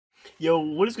Yo,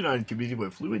 what is going on YouTube? It's your boy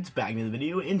Fluids back in the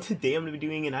video, and today I'm going to be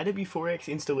doing an IW4X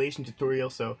installation tutorial,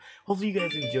 so hopefully you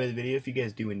guys enjoy the video. If you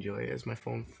guys do enjoy it, as my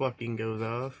phone fucking goes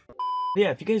off. But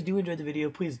yeah, if you guys do enjoy the video,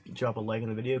 please drop a like on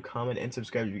the video, comment, and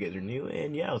subscribe if you guys are new,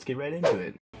 and yeah, let's get right into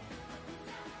it.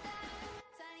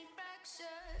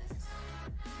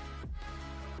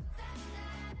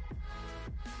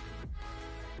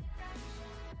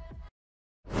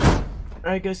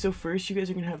 Alright guys, so first you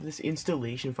guys are going to have this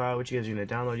installation file which you guys are going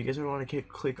to download. You guys are going to want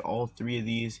to click all three of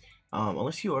these,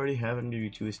 unless you already have it under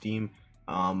your TO Steam,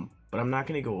 but I'm not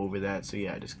going to go over that. So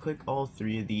yeah, just click all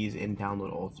three of these and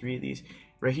download all three of these.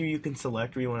 Right here you can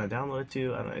select where you want to download it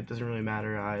to. It doesn't really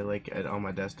matter, I like it on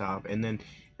my desktop, and then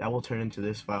that will turn into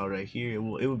this file right here. It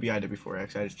will be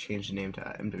IW4X, I just changed the name to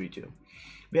MW2. But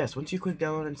yes, once you click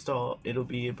download and install, it'll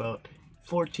be about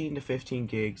 14 to 15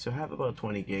 gigs, so have about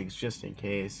 20 gigs just in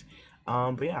case.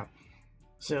 But yeah,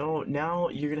 so now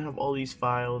you're gonna have all these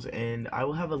files, and I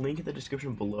will have a link in the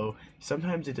description below.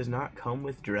 Sometimes it does not come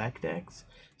with DirectX,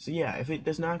 so yeah, if it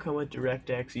does not come with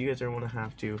DirectX, you guys are gonna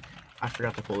have to, I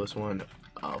forgot to pull this one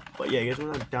up, but yeah, you guys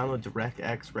want to download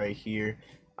DirectX right here,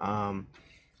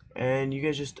 and you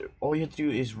guys just, all you have to do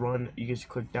is run, you guys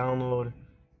click download,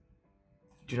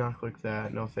 do not click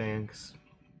that, no thanks.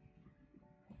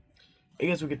 You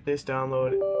guys will get this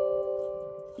download.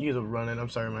 You guys will run it. I'm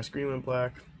sorry, my screen went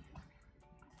black.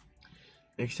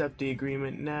 Accept the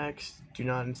agreement, next. Do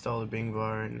not install the Bing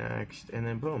bar, next. And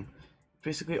then boom.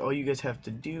 Basically all you guys have to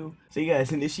do. So you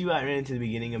guys, an issue I ran into the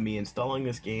beginning of me installing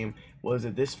this game was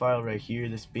that this file right here,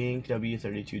 this Bing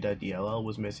w32.dll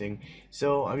was missing.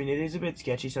 So I mean, it is a bit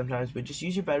sketchy sometimes, but just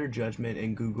use your better judgment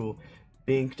and Google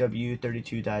Bing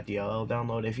w32.dll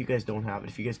download if you guys don't have it,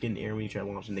 if you guys get an error when you try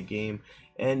launching the game.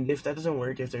 And if that doesn't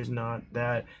work, if there's not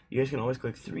that, you guys can always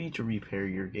click 3 to repair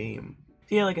your game.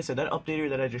 So yeah, like I said, that updater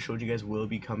that I just showed you guys will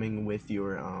be coming with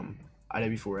your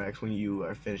IW4X when you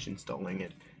are finished installing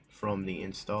it from the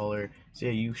installer. So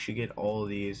yeah, you should get all of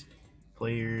these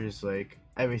players, like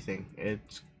everything.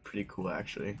 It's pretty cool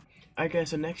actually. Alright guys,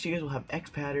 so next you guys will have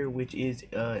XPadder, which is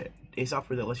a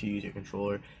software that lets you use your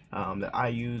controller that I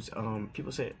use.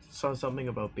 People saw something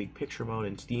about big picture mode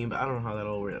in Steam, but I don't know how that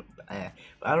all works.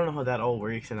 I don't know how that all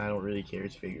works, and I don't really care to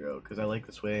figure out because I like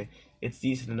this way. It's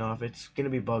decent enough. It's gonna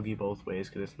be buggy both ways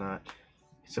because it's not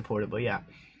supported. But yeah,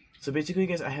 so basically,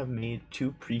 guys, I have made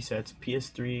two presets: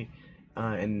 PS3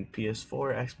 and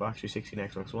PS4, Xbox 360,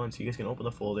 and Xbox One. So you guys can open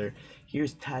the folder.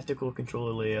 Here's tactical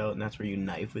controller layout, and that's where you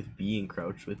knife with B and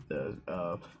crouch with the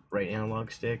right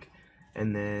analog stick.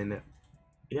 And then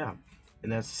yeah,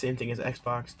 and that's the same thing as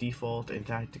Xbox default and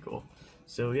tactical.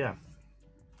 So yeah,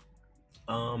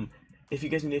 if you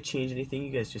guys need to change anything,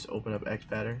 you guys just open up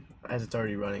XPadder as it's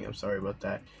already running. I'm sorry about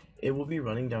that. It will be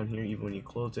running down here even when you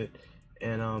close it.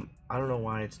 And I don't know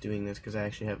why it's doing this because I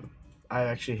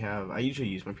usually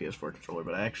use my PS4 controller,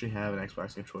 but I actually have an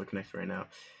Xbox controller connected right now.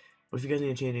 But if you guys need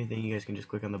to change anything, you guys can just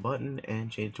click on the button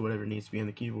and change to whatever needs to be on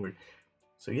the keyboard.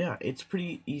 So yeah, it's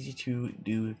pretty easy to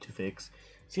do, to fix.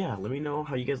 So yeah, let me know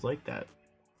how you guys like that.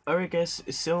 Alright guys,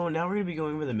 so now we're going to be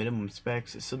going over the minimum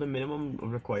specs. So the minimum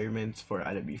requirements for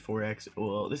IW4X,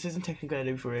 well, this isn't technically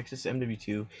IW4X, it's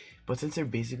MW2, but since they're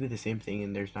basically the same thing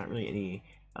and there's not really any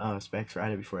specs for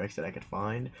IW4X that I could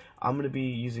find, I'm going to be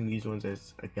using these ones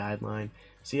as a guideline.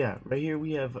 So yeah, right here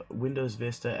we have Windows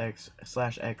Vista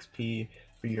X/XP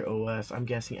for your OS. I'm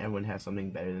guessing everyone has something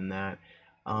better than that.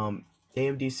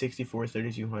 AMD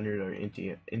 64-3200 or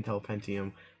Intel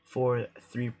Pentium for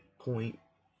 3.3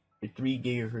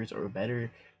 gigahertz or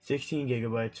better, 16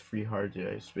 gigabytes free hard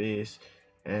drive space,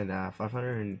 and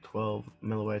 512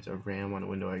 megabytes of RAM on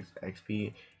Windows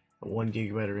XP, 1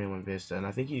 gigabyte of RAM on Vista, and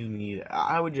I think you need,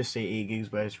 I would just say 8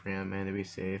 gigabytes RAM, man, to be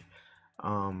safe.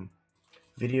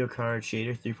 Video card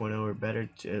shader 3.0 or better,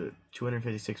 to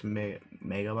 256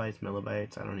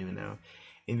 millibytes, I don't even know.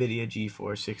 NVIDIA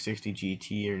GeForce 660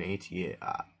 GT or an ATI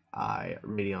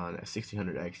Radeon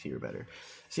 1600 XT or better.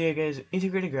 So yeah guys,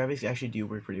 integrated graphics actually do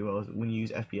work pretty well when you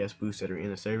use FPS boosts that are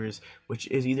in the servers, which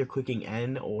is either clicking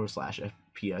N or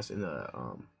 /FPS in the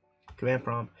command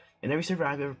prompt. And every server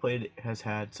I've ever played has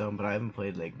had some, but I haven't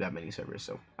played like that many servers,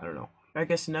 so I don't know. Alright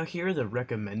guys, so now here are the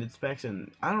recommended specs,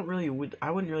 and I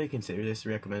wouldn't really consider this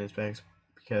recommended specs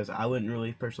because I wouldn't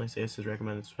really personally say this is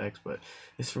recommended specs, but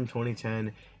it's from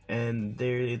 2010, and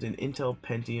there is an Intel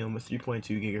Pentium with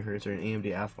 3.2 gigahertz or an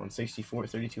AMD Athlon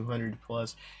 64-3200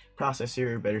 plus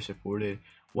processor, better supported,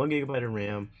 1 gigabyte of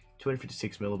RAM,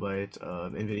 256 megabytes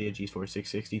of NVIDIA GeForce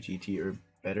 660 GT or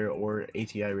better, or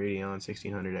ATI Radeon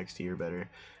 1600 XT or better,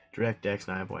 DirectX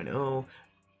 9.0,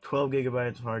 12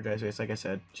 gigabytes of hard drive space. Like I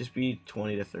said, just be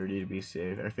 20 to 30 to be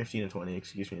safe, or 15 to 20,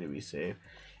 excuse me, to be safe.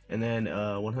 and then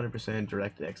 100%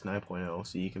 DirectX 9.0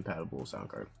 CE compatible sound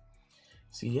card.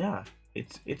 So yeah,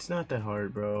 it's not that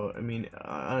hard, bro. I mean,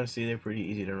 honestly, they're pretty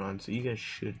easy to run, so you guys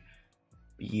should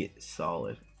be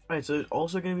solid. Alright, so there's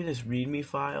also going to be this readme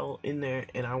file in there,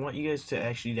 and I want you guys to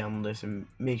actually download this and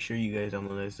make sure you guys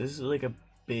download this. This is like a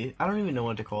base, I don't even know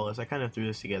what to call this. I kind of threw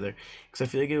this together because I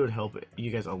feel like it would help you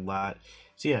guys a lot.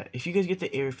 So yeah, if you guys get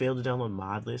the error fail to download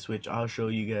mod list, which I'll show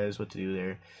you guys what to do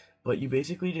there, but you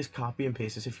basically just copy and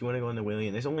paste this. If you want to go on the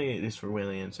Walian, there's only this for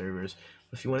Walian servers.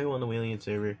 If you want to go on the Walian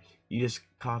server, you just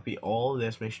copy all of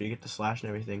this, make sure you get the slash and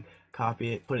everything,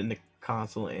 copy it, put it in the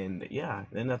console, and yeah,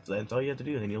 then that's all you have to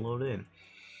do. Then you load it in.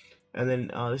 And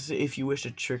then this is if you wish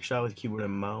to trick shot with keyboard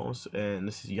and mouse, and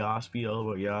this is yaw speed, all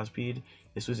about yaw speed.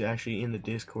 This was actually in the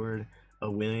Discord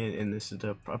of Walian, and this is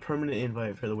a permanent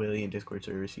invite for the Walian Discord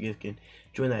server, so you guys can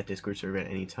join that Discord server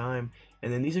at any time.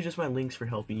 And then these are just my links for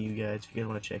helping you guys. If you guys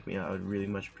want to check me out, I would really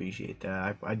much appreciate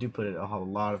that. I do put a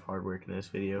lot of hard work in this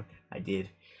video. I did.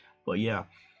 But yeah,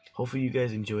 hopefully you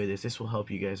guys enjoy this. This will help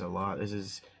you guys a lot. This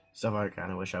is stuff I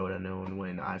kind of wish I would have known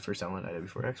when I first downloaded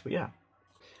IW4X, but yeah.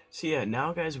 So yeah,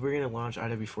 now guys, we're going to launch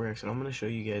IW4X, and I'm going to show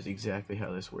you guys exactly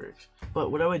how this works. But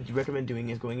what I would recommend doing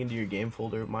is going into your game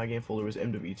folder. My game folder was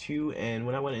MW2, and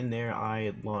when I went in there,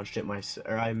 I launched it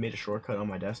I made a shortcut on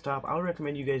my desktop. I would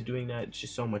recommend you guys doing that. It's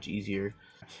just so much easier.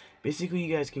 Basically,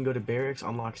 you guys can go to barracks,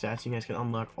 unlock stats. You guys can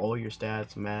unlock all your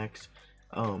stats, max.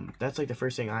 That's like the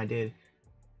first thing I did.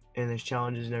 And there's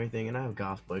challenges and everything, and I have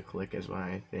Goth Boy Click as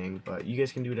my thing, but you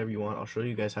guys can do whatever you want. I'll show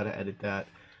you guys how to edit that.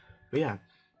 But yeah.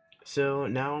 So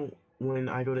now when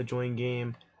I go to join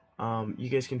game, you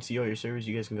guys can see all your servers.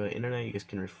 You guys can go to internet, you guys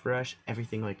can refresh,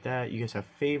 everything like that. You guys have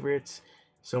favorites.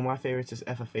 So my favorites is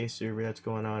FFA server that's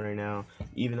going on right now.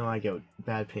 Even though I get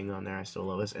bad ping on there, I still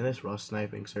love this. And this Rust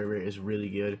sniping server is really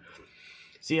good.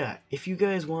 So yeah, if you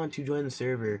guys want to join the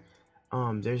server,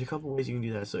 there's a couple ways you can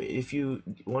do that. So if you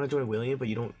want to join Walian but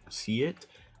you don't see it,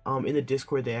 in the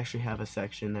Discord they actually have a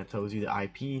section that tells you the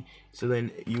IP. So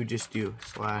then you would just do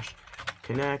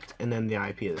 /connect and then the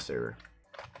IP of the server.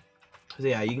 So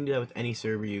yeah, you can do that with any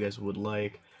server you guys would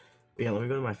like. But yeah, let me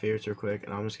go to my favorites real quick,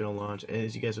 and I'm just gonna launch. And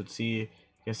as you guys would see, you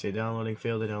can say downloading,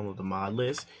 fail to download the mod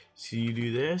list. So you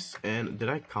do this, and did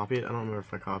I copy it? I don't remember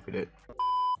if I copied it.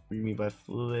 Read me by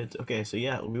fluids. Okay, so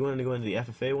yeah, we wanted to go into the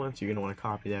FFA one, so you're gonna want to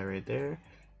copy that right there.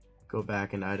 Go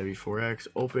back into IW4X,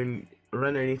 open, right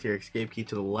underneath your escape key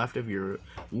to the left of your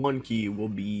one key will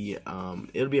be,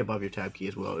 it'll be above your tab key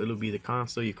as well. It'll be the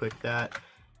console. You click that,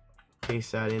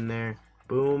 paste that in there,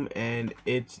 boom, and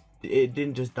it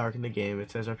didn't just darken the game.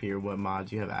 It says up here what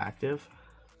mods you have active.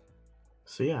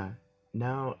 So yeah,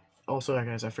 now also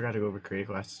guys, I forgot to go over create a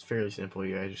class. It's fairly simple.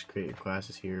 You guys just create your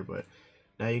classes here, but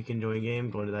now you can join game,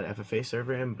 go into that FFA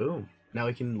server, and boom. Now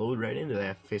we can load right into the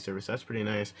FFA server, so that's pretty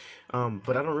nice.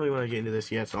 But I don't really want to get into this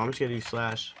yet, so I'm just going to do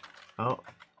slash. Oh,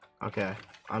 okay.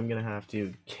 I'm going to have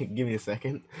to, give me a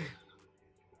second.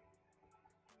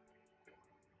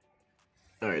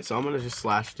 Alright, so I'm going to just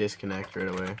slash disconnect right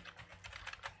away.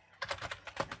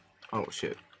 Oh,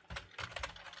 shit.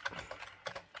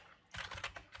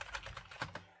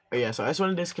 Oh, yeah, so I just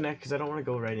want to disconnect because I don't want to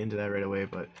go right into that right away,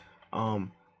 but,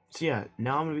 so yeah,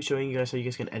 now I'm going to be showing you guys how you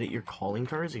guys can edit your calling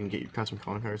cards. You can get your custom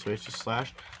calling cards. So it's just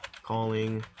slash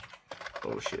calling.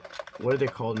 Oh shit. What are they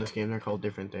called in this game? They're called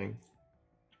different thing.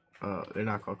 They're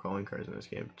not called calling cards in this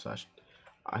game. Slash,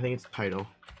 I think it's title.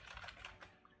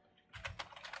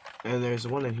 And there's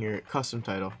one in here, custom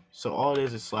title. So all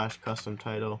it is slash custom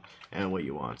title and what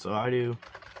you want. So I do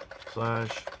slash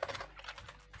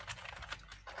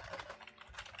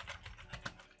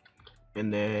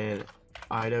and then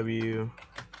IW4X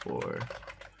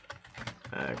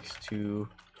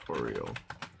tutorial.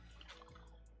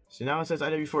 So now it says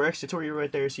IW4X tutorial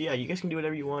right there. So yeah, you guys can do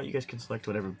whatever you want. You guys can select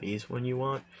whatever base one you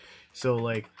want. So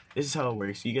like, this is how it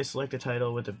works. You guys select the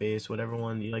title with the base, whatever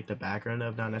one you like the background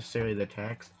of, not necessarily the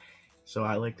text. So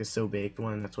I like the So Baked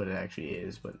one. That's what it actually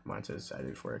is, but mine says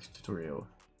IW4X tutorial.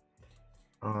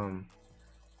 But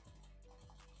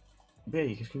yeah,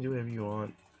 you guys can do whatever you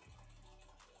want.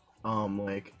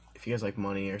 Like, if you guys like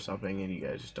money or something and you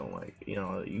guys just don't like, you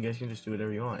know, you guys can just do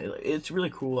whatever you want. It's really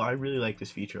cool. I really like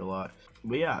this feature a lot.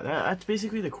 But yeah, that's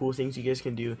basically the cool things you guys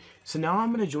can do. So now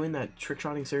I'm going to join that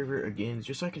trick-shotting server again,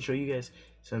 just so I can show you guys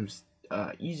some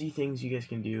easy things you guys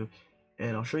can do.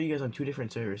 And I'll show you guys on 2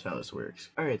 different servers how this works.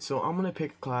 Alright, so I'm going to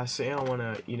pick a class. Say I want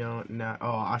to, you know,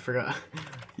 oh, I forgot.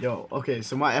 Yo, okay,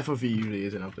 so my FOV usually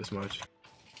isn't up this much.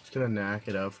 Just going to knack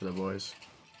it up for the boys.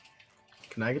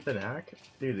 Can I get the knack?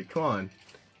 Dude, come on.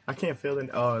 I can't feel the...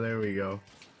 Oh, there we go.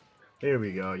 There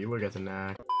we go. You will get the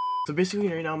knack. So basically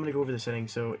right now I'm gonna go over the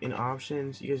settings. So in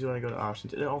options, you guys want to go to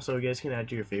options, and also you guys can add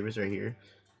to your favorites right here.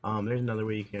 There's another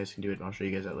way you guys can do it, and I'll show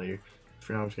you guys that later.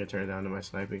 For now I'm just gonna turn it down to my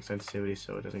sniping sensitivity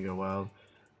so it doesn't go wild.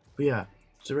 But yeah,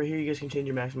 so right here you guys can change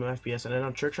your maximum FPS, and then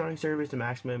on trick shotting servers the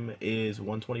maximum is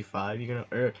 125. You're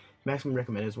gonna maximum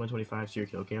recommended is 125, so your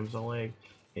kill cam's all lag.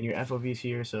 And your FOVs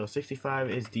here, so 65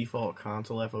 is default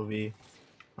console FOV.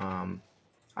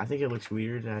 I think it looks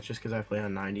weird. That's just because I play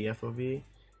on 90 FOV.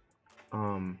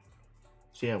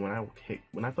 So yeah,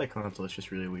 when I play console, it's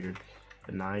just really weird.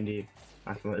 The 90,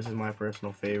 this is my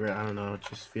personal favorite. I don't know, it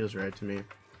just feels right to me.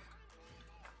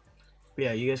 But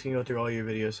yeah, you guys can go through all your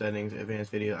video settings,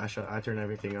 advanced video. I turn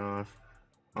everything off.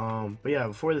 But yeah,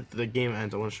 before the game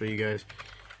ends, I want to show you guys.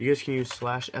 You guys can use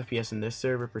 /FPS in this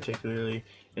server particularly.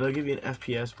 It'll give you an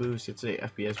FPS boost. It's a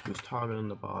FPS boost toggle on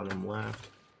the bottom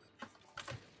left.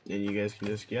 And you guys can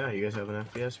just, yeah, you guys have an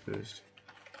FPS boost.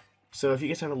 So if you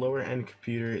guys have a lower end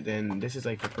computer, then this is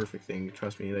like the perfect thing.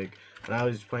 Trust me. Like when I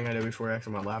was playing IW4X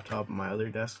on my laptop, and my other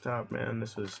desktop, man,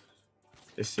 this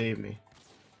saved me.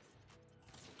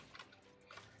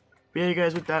 But yeah, you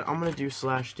guys, with that, I'm gonna do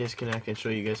 /disconnect and show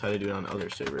you guys how to do it on other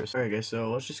servers. Alright guys,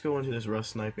 so let's just go into this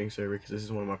Rust sniping server because this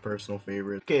is one of my personal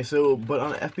favorites. Okay, so but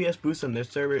on FPS boost on this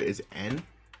server is N.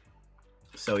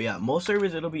 So yeah, most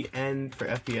servers it'll be N for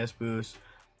FPS boost.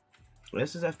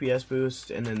 This is FPS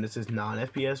boost, and then this is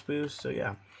non-FPS boost. So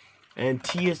yeah, and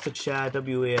T is to chat,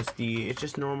 WASD. It's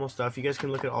just normal stuff. You guys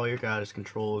can look at all your guys'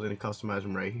 controls and customize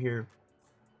them right here.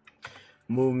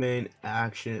 Movement,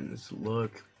 actions,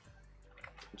 look,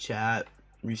 chat,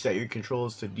 reset your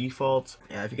controls to default.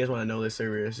 Yeah, if you guys want to know this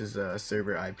server, this is a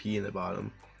server IP in the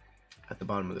bottom, at the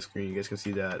bottom of the screen. You guys can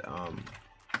see that.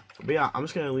 But yeah, I'm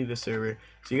just gonna leave this server.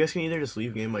 So you guys can either just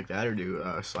leave game like that or do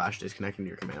 /disconnect into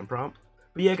your command prompt.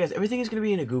 But yeah, guys, everything is going to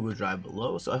be in a Google Drive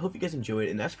below, so I hope you guys enjoyed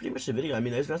it, and that's pretty much the video. I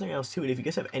mean, there's nothing else to it. If you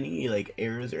guys have any, like,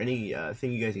 errors or any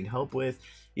thing you guys need help with,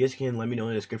 you guys can let me know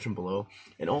in the description below.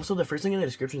 And also, the first thing in the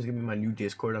description is going to be my new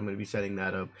Discord. I'm going to be setting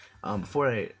that up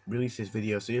before I release this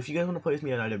video. So if you guys want to play with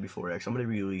me on IW4X, I'm going to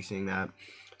be releasing that.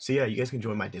 So yeah, you guys can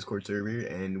join my Discord server,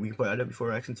 and we can play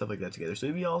IW4X and stuff like that together. So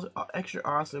it'd be all extra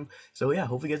awesome. So yeah,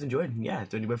 hope you guys enjoyed. Yeah,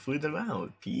 it's anybody flew them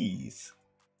out. Peace.